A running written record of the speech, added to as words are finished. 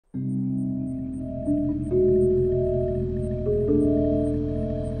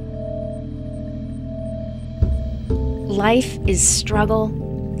life is struggle,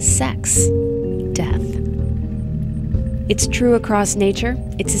 sex, death. It's true across nature.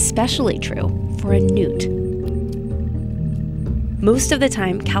 It's especially true for a newt. Most of the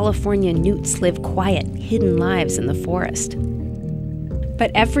time, California newts live quiet, hidden lives in the forest. But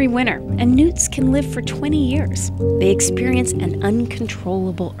every winter, and newts can live for 20 years, they experience an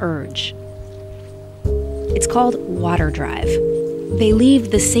uncontrollable urge. It's called water drive. They leave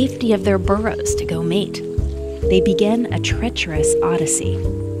the safety of their burrows to go mate. They begin a treacherous odyssey.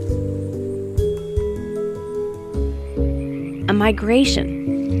 A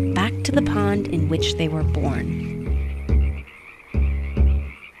migration back to the pond in which they were born.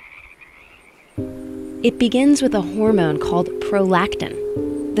 It begins with a hormone called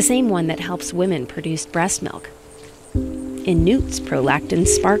prolactin, the same one that helps women produce breast milk. In newts, prolactin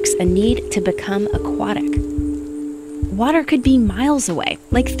sparks a need to become aquatic. Water could be miles away,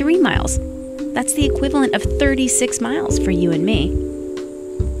 like 3 miles. That's the equivalent of 36 miles for you and me.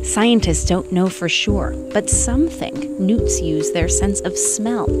 Scientists don't know for sure, but some think newts use their sense of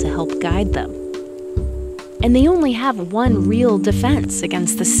smell to help guide them. And they only have one real defense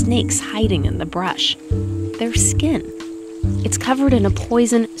against the snakes hiding in the brush: their skin. It's covered in a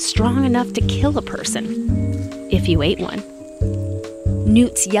poison strong enough to kill a person, if you ate one.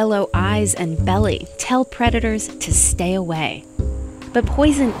 Newts' yellow eyes and belly tell predators to stay away. But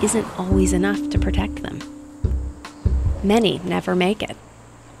poison isn't always enough to protect them. Many never make it.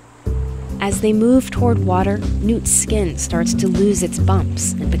 As they move toward water, newt's skin starts to lose its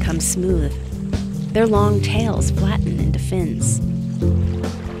bumps and become smooth. Their long tails flatten into fins.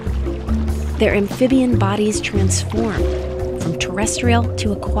 Their amphibian bodies transform from terrestrial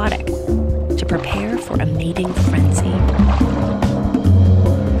to aquatic to prepare for a mating frenzy.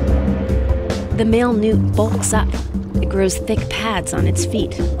 The male newt bulks up. It grows thick pads on its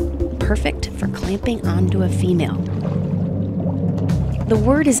feet, perfect for clamping onto a female. The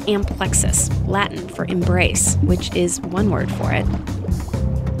word is amplexus, Latin for embrace, which is one word for it.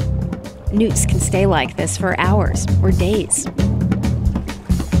 Newts can stay like this for hours or days.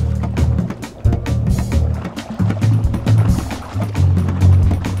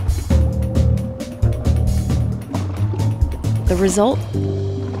 The result?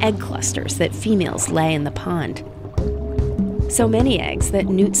 Egg clusters that females lay in the pond. So many eggs that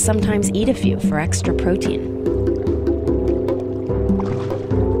newts sometimes eat a few for extra protein.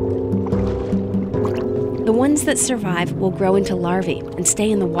 The ones that survive will grow into larvae and stay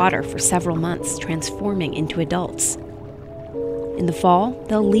in the water for several months, transforming into adults. In the fall,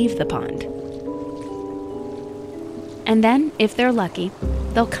 they'll leave the pond. And then, if they're lucky,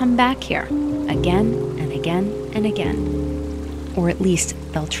 they'll come back here again and again and again. Or at least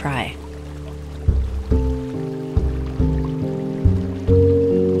they'll try.